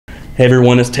Hey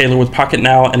everyone, it's Taylor with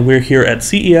Pocketnow, and we're here at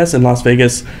CES in Las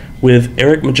Vegas with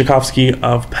Eric Migicovsky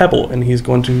of Pebble, and he's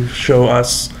going to show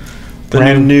us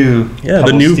the new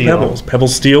Steel. Pebbles. Pebble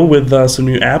Steel with some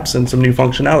new apps and some new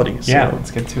functionality. So. Yeah, let's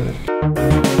get to it.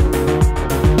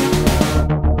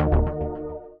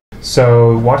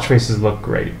 So watch faces look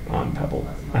great on Pebble.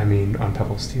 On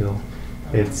Pebble Steel.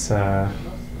 It's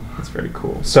very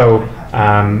cool. So,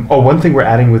 one thing we're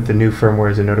adding with the new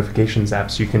firmware is a notifications app,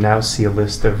 so you can now see a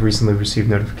list of recently received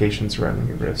notifications right on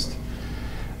your wrist,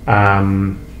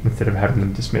 instead of having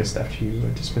them dismissed after you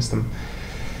dismiss them.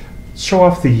 Show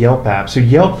off the Yelp app. So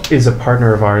Yelp is a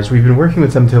partner of ours. We've been working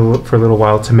with them for a little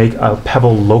while to make a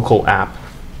Pebble local app.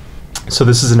 So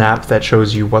this is an app that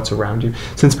shows you what's around you.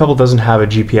 Since Pebble doesn't have a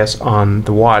GPS on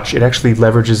the watch, it actually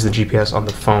leverages the GPS on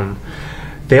the phone.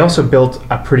 They also built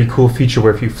a pretty cool feature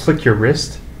where if you flick your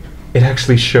wrist, it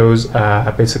actually shows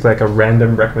basically like a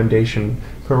random recommendation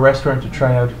for a restaurant to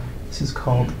try out. This is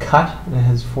called Cut, and it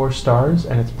has 4 stars,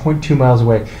 and it's 0.2 miles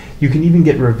away. You can even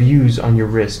get reviews on your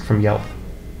wrist from Yelp.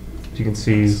 As you can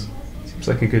see, seems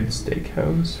like a good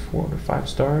steakhouse, 4 to 5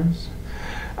 stars.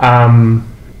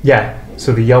 Yeah,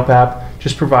 so the Yelp app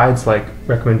just provides like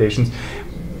recommendations.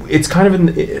 It's kind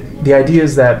of the idea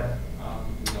is that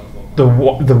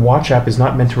the watch app is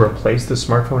not meant to replace the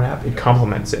smartphone app, it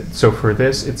complements it. So for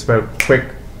this, it's about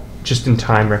quick,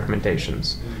 just-in-time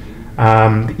recommendations.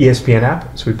 The Espn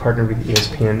app, so we partnered with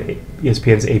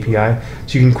ESPN's API,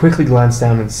 so you can quickly glance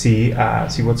down and see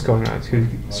what's going on. So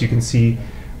you can see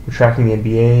we're tracking the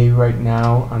NBA right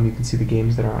now. You can see the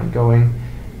games that are ongoing.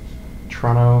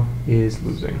 Toronto is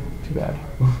losing. Too bad.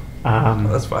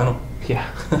 That's final. Yeah.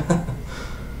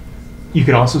 You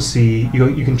can also see,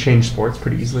 you can change sports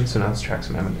pretty easily, so now let's track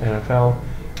some NFL.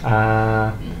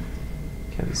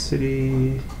 Kansas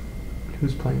City,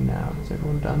 who's playing now? Is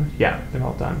everyone done? Yeah, they're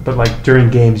all done. But like during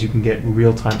games, you can get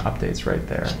real-time updates right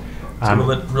there. So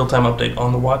real-time update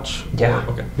on the watch? Yeah,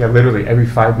 okay. Yeah, literally every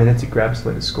 5 minutes it grabs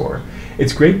the latest score.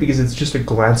 It's great because it's just a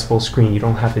glanceable screen. You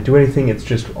don't have to do anything, it's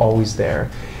just always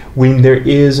there. When there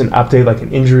is an update, like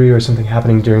an injury or something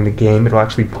happening during the game, it'll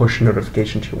actually push a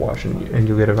notification to your watch and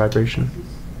you'll get a vibration.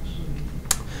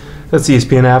 That's the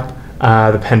Espn app.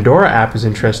 The Pandora app is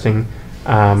interesting.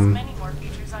 Oh,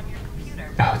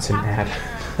 it's an ad.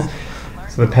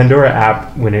 So the Pandora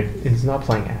app, when it is not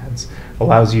playing ads,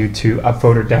 allows you to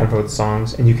upvote or downvote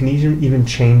songs, and you can even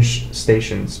change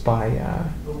stations by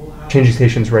changing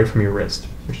stations right from your wrist,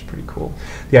 which is pretty cool.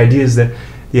 The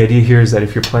idea here is that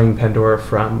if you're playing Pandora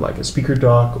from like a speaker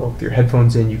dock or with your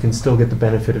headphones in, you can still get the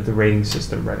benefit of the rating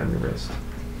system right on your wrist.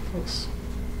 Let's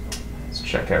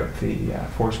check out the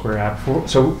Foursquare app.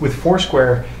 So with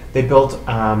Foursquare, they built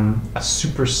a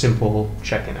super simple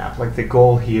check-in app. Like the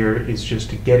goal here is just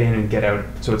to get in and get out.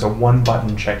 So it's a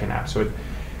one-button check-in app. So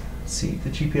let's see, the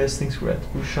GPS thinks we're at the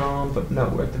Bouchon, but no,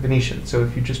 we're at the Venetian. So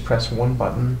if you just press one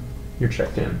button, you're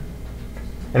checked in.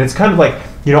 And it's kind of like,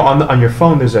 on your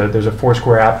phone there's a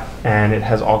Foursquare app and it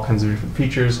has all kinds of different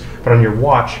features, but on your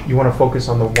watch you want to focus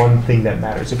on the one thing that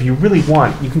matters. If you really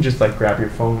want, you can just like grab your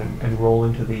phone and roll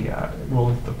into the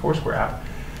Foursquare app.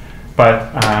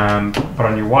 But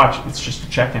on your watch it's just a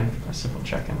check-in, a simple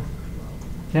check-in.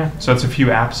 Yeah, so it's a few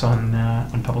apps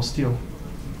on Pebble Steel.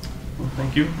 Well,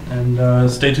 thank you,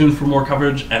 and stay tuned for more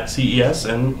coverage at CES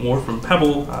and more from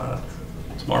Pebble.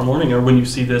 Tomorrow morning, or when you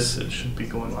see this, it should be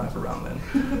going live around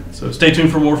then. So stay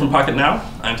tuned for more from Pocketnow.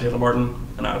 I'm Taylor Martin,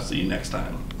 and I'll see you next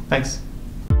time. Thanks.